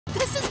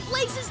This is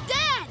Blaze's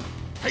dad!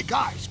 Hey,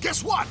 guys,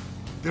 guess what?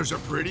 There's a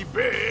pretty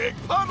big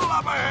puddle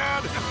up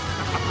ahead!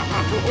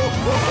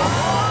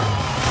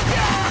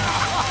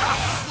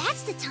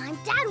 That's the time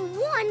Dad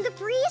won the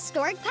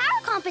prehistoric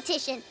power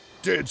competition.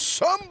 Did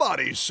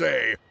somebody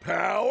say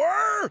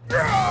power?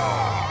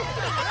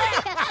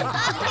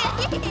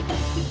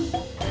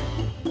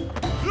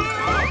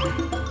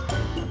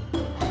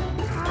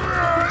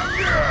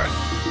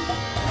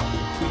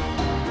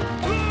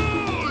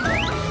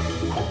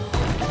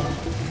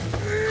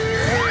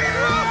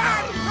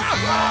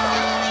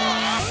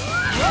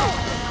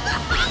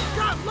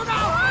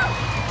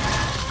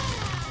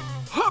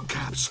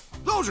 Hubcaps,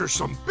 those are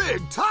some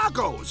big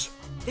tacos.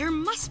 There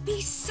must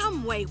be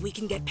some way we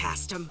can get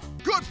past them.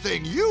 Good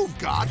thing you've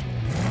got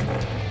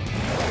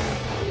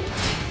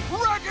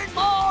Wrecking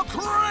Ball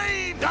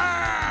Crane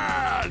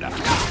Dad!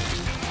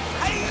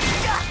 Hey,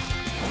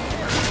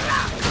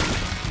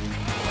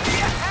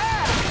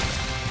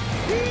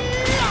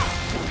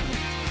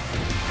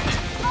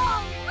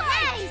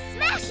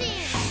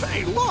 smashing!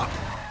 Hey, look!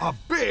 A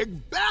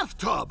big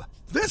bathtub!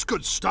 This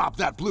could stop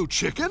that blue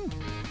chicken!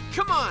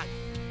 Come on,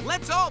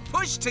 let's all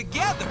push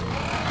together!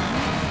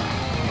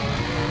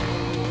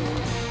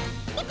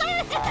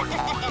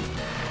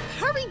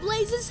 Hurry,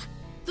 Blazes!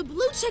 The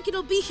blue chicken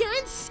will be here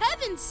in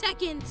 7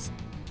 seconds!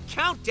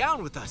 Count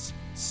down with us.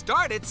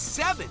 Start at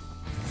 7.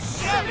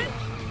 7,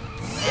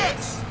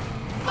 6,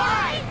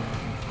 5,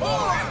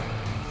 4,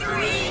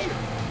 3,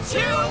 2,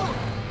 1!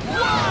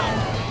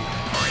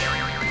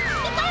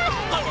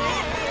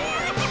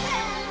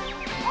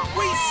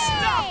 We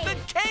stopped the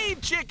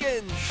cave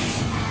chickens!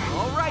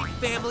 All right,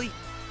 family.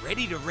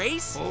 Ready to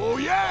race? Oh,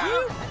 yeah!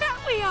 You bet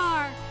we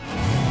are!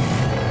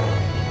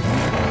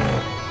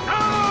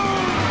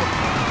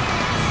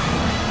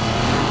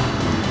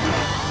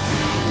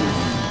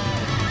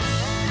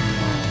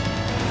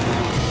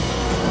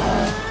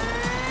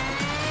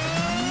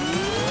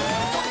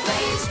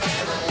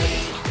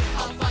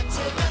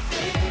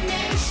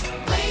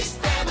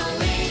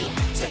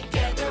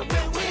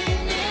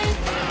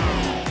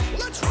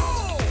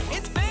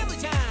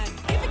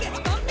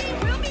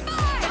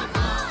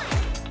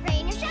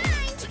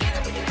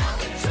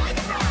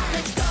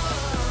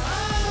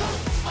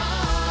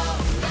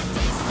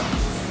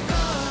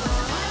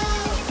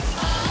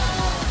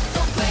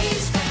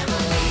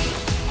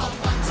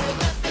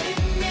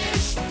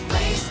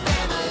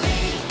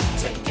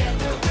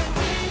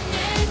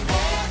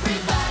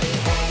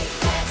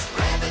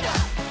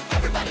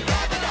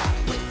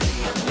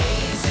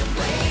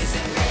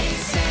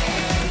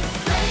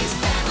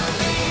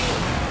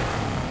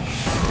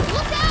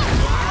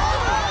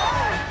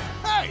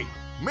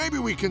 Maybe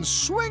we can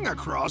swing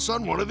across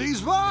on one of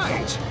these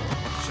vines.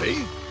 See?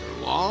 They're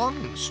long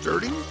and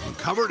sturdy and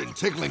covered in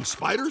tickling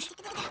spiders.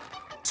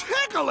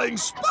 Tickling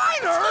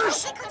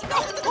spiders? Hang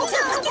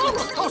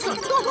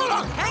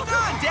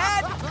on,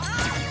 Dad!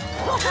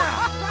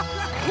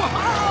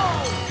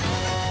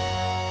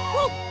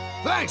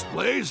 Thanks,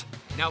 Blaze.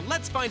 Now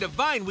let's find a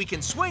vine we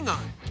can swing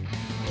on.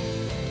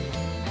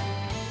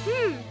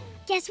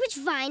 Guess which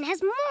vine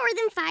has more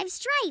than 5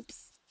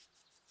 stripes?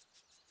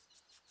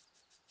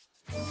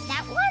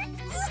 That one?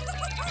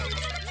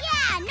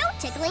 Yeah, no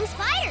tickling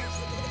spiders.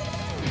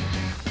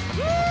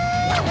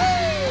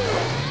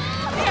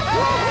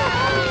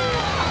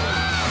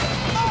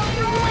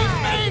 We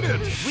made it!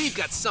 We've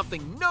got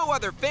something no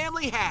other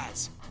family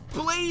has.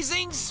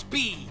 Blazing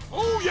speed.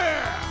 Oh,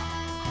 yeah!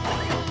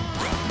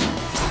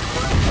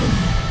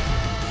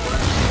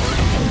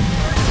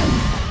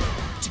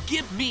 To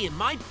give me and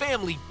my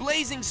family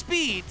blazing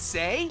speed,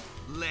 say,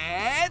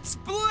 let's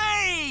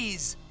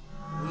blaze!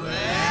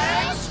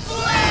 Let's blaze!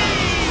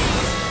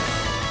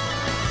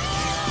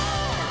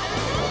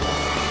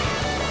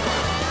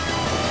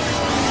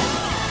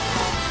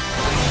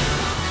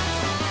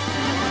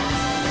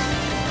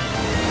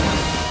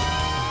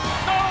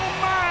 Oh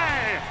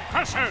my!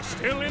 Crusher's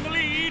still in the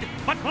lead,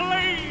 but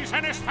Blaze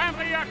and his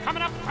family are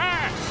coming up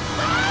fast.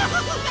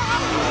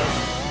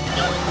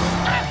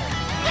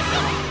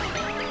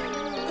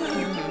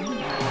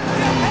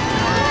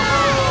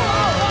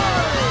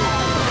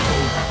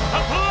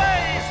 The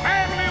Blaze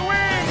family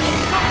wins!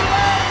 The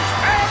Blaze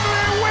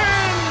family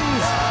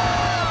wins!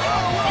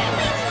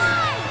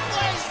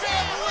 Blaze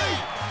family!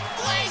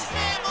 Blaze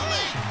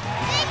family!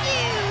 Thank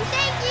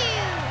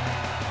you!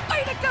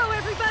 Way to go,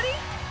 everybody!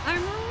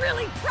 I'm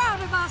really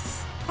proud of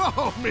us.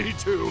 Oh, me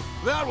too.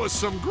 That was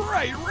some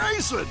great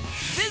racing.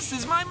 This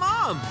is my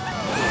mom.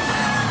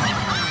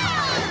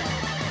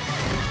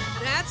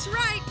 That's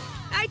right.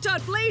 I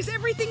taught Blaze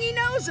everything he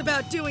knows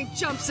about doing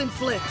jumps and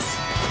flips.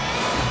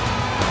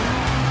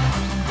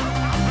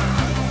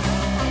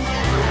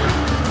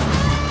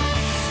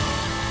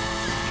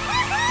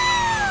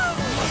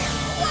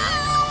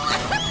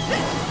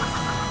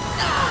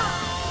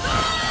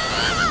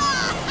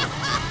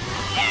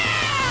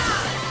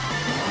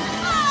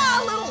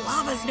 Little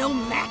lava's no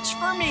match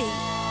for me.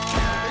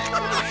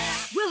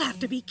 We'll have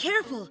to be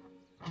careful.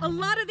 A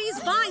lot of these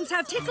vines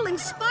have tickling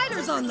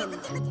spiders on them.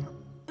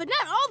 But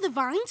not all the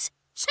vines.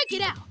 Check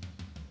it out.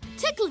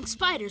 Tickling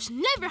spiders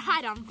never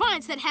hide on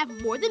vines that have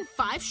more than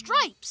 5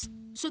 stripes,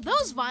 so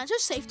those vines are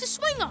safe to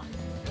swing on.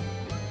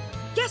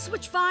 Guess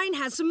which vine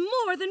has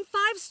more than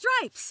 5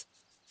 stripes?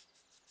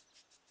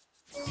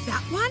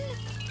 That one?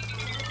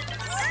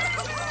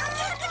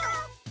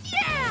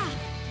 Yeah!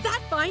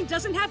 That vine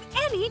doesn't have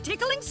any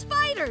tickling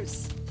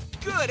spiders.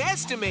 Good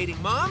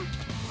estimating, Mom.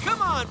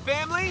 Come on,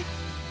 family.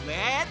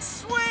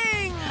 Let's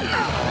swing! Me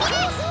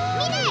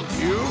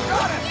next! You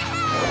got it!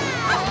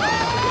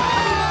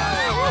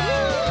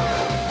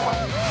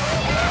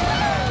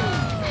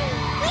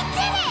 We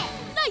did it!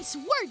 Nice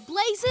work,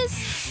 Blazes!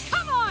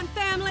 Come on,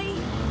 family!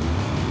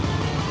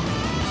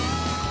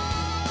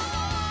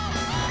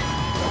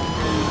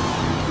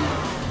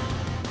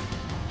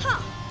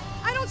 Huh.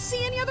 I don't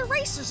see any other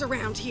racers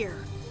around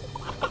here.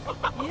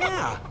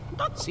 Yeah.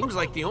 Seems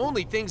like the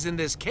only things in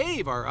this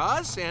cave are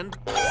us and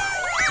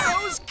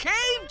those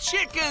cave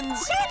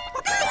chickens!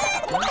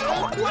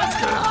 Let's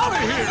get out of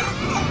here!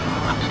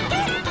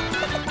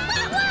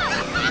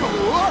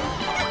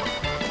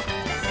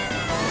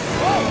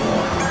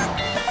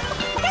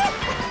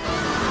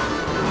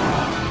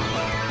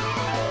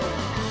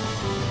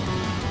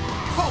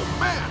 Oh,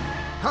 man!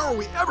 How are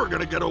we ever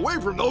gonna get away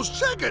from those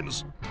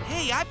chickens?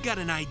 Hey, I've got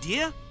an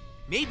idea.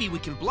 Maybe we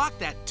can block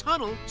that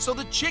tunnel so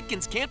the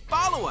chickens can't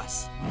follow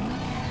us.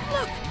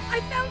 Look, I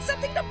found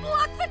something to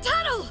block the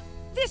tunnel!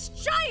 This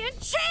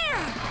giant chair!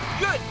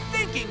 Good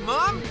thinking,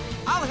 Mom.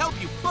 I'll help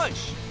you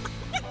push.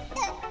 You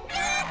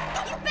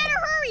better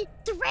hurry!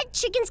 The red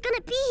chicken's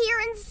gonna be here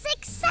in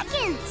 6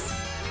 seconds!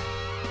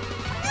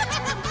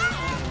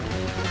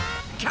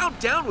 Count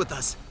down with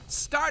us.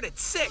 Start at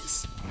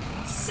 6.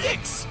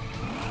 6,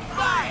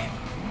 5,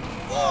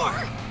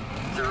 4,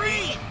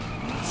 3,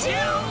 2,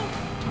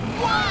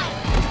 1.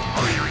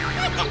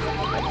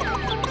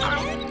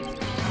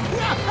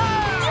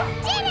 You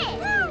did it!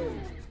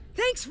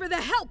 Thanks for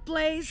the help,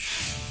 Blaze.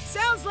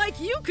 Sounds like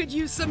you could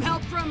use some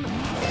help from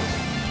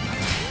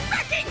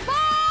Wrecking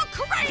Ball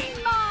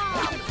Crane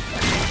Mob!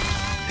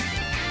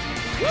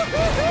 Yeah!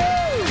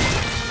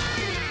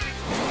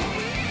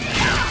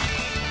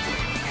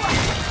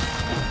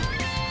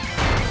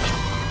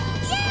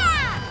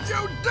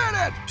 You did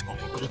it!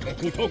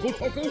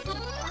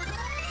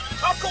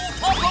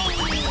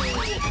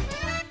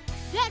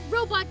 That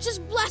robot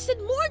just blasted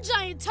more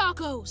giant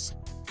tacos!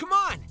 Come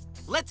on.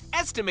 Let's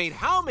estimate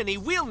how many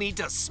we'll need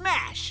to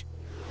smash.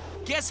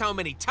 Guess how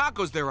many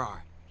tacos there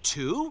are?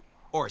 2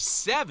 or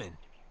 7?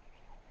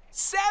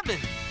 7!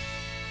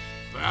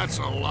 That's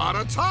a lot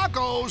of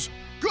tacos.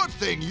 Good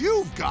thing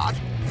you've got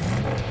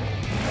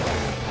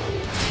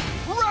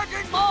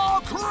Wrecking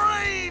Ball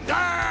Crane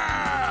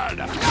Dad!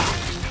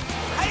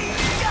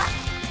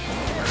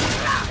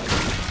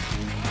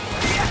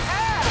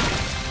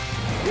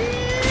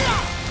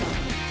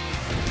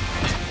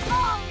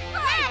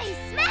 Nice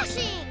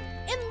smashing!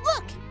 And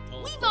look!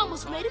 We've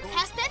almost made it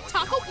past that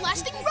taco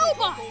blasting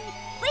robot!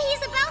 But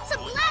he's about to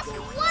blast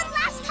one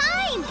last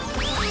time!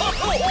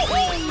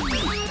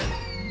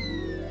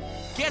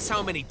 Guess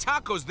how many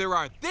tacos there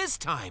are this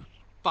time?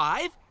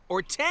 5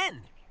 or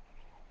 10?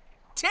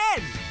 10!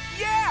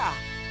 Yeah!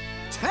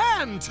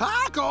 10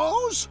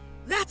 tacos?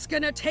 That's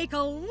gonna take a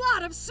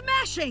lot of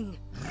smashing.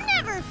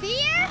 Never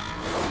fear!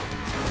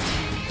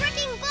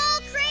 Wrecking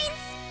Ball Crane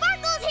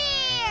Sparkle's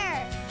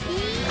here!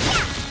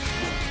 Yeah!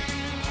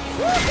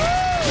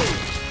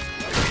 Woohoo!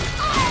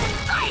 All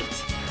right!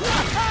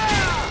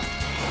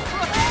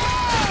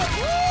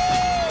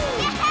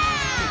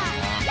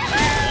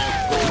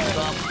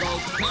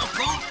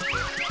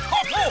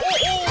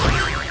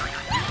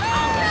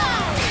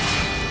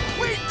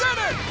 We did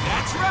it!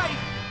 That's right!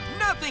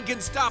 Nothing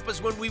can stop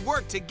us when we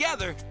work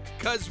together,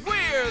 'cause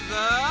we're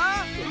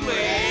the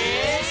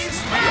Blaze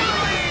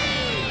Family!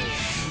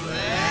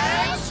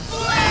 Let's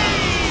blaze!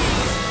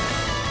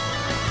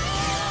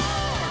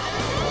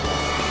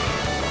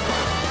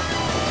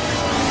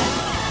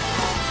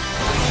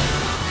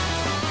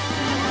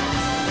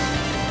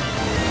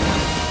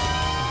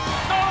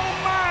 Oh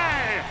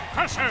my!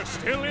 Hussar's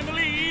still in the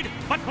lead,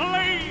 but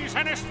Blaze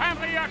and his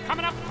family are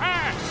coming up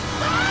fast.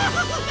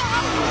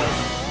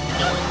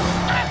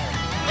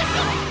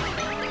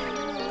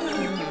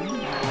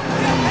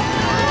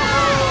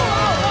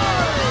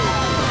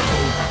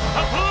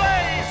 The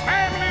Blaze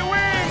family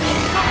wins!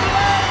 The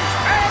Blaze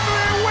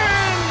family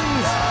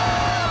wins!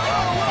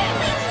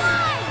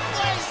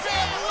 Blaze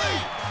family!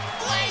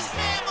 Blaze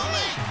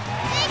family!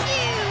 Thank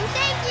you!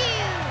 Thank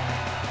you!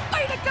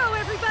 Way to go,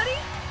 everybody!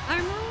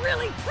 I'm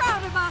really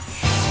proud of us.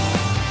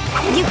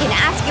 You can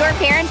ask your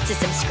parents to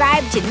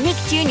subscribe to Nick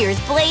Jr.'s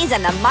Blaze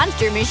and the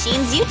Monster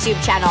Machines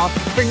YouTube channel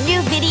for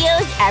new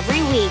videos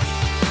every week.